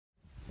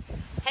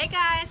Hey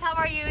guys, how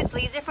are you? It's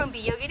Liza from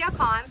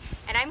beYogi.com,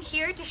 and I'm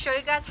here to show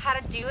you guys how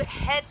to do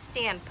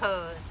headstand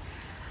pose.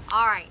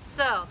 Alright,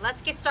 so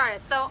let's get started.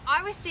 So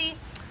obviously,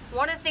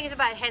 one of the things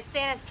about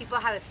headstand is people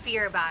have a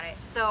fear about it.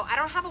 So I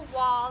don't have a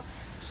wall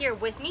here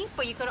with me,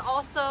 but you can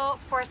also,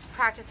 of course,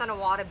 practice on a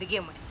wall to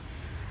begin with.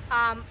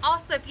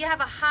 Also, if you have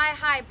a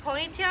high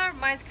ponytail,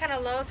 mine's kind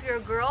of low if you're a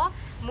girl,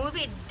 move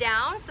it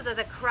down so that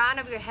the crown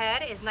of your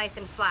head is nice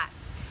and flat.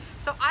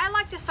 So I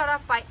like to start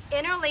off by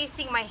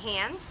interlacing my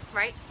hands,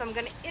 right? So I'm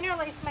going to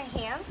interlace my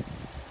hands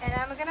and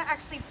I'm going to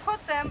actually put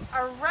them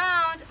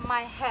around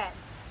my head.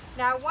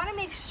 Now I want to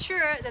make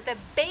sure that the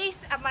base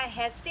of my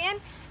headstand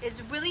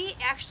is really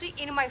actually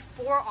in my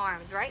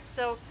forearms, right?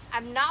 So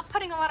I'm not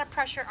putting a lot of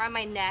pressure on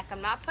my neck.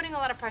 I'm not putting a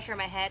lot of pressure on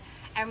my head.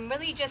 I'm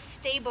really just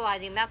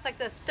stabilizing. That's like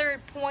the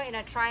third point in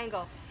a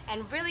triangle.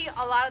 And really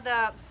a lot of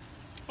the,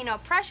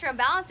 pressure and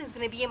balancing is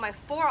going to be in my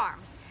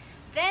forearms.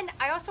 Then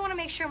I also want to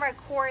make sure my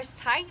core is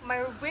tight,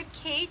 my rib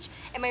cage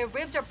and my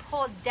ribs are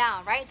pulled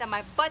down, right? That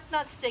my butt's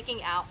not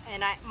sticking out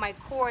and my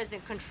core is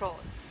in control.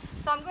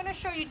 So I'm going to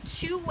show you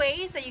two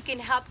ways that you can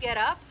help get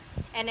up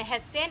and a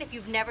headstand. If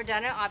you've never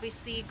done it,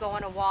 obviously go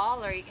on a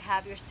wall or you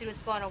have your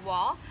students go on a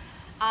wall.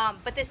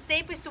 But the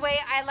safest way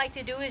I like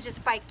to do is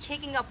just by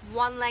kicking up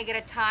one leg at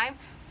a time,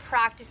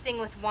 practicing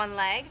with one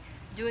leg,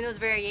 doing those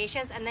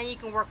variations, and then you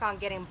can work on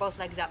getting both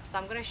legs up. So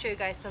I'm going to show you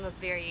guys some of those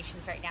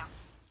variations right now.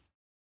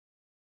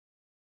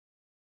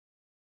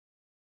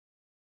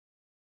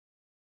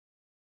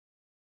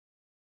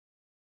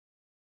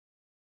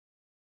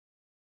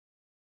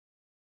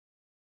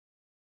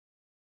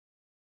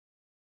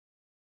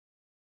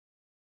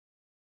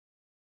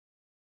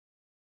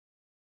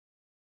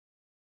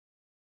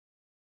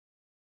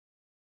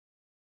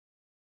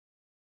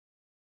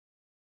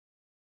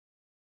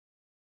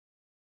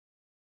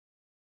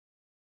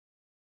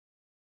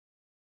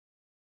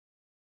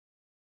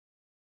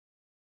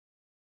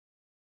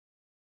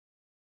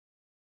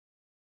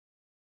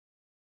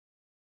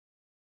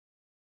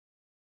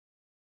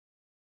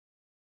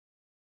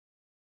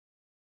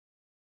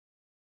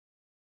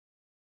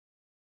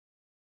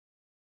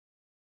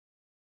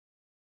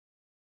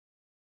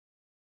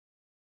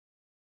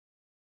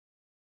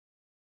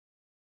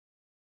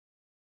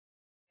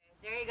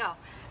 There you go,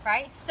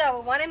 right?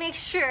 So we want to make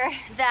sure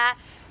that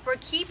we're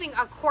keeping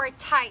our core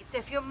tight. So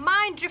if your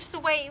mind drifts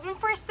away, even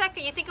for a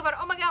second, you think about,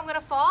 oh my God, I'm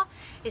gonna fall.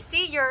 You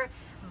see, your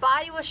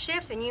body will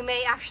shift and you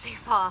may actually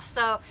fall.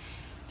 So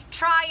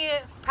try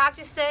it,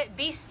 practice it,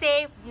 be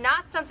safe,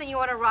 not something you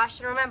want to rush.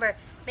 And remember,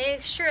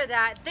 make sure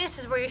that this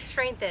is where your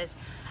strength is.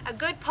 A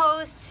good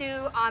pose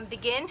to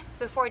begin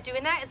before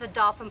doing that is a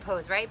dolphin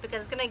pose, right?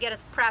 Because it's gonna get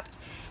us prepped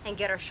and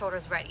get our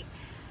shoulders ready.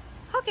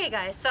 Okay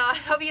guys, so I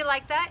hope you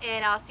like that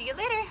and I'll see you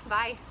later.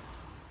 Bye.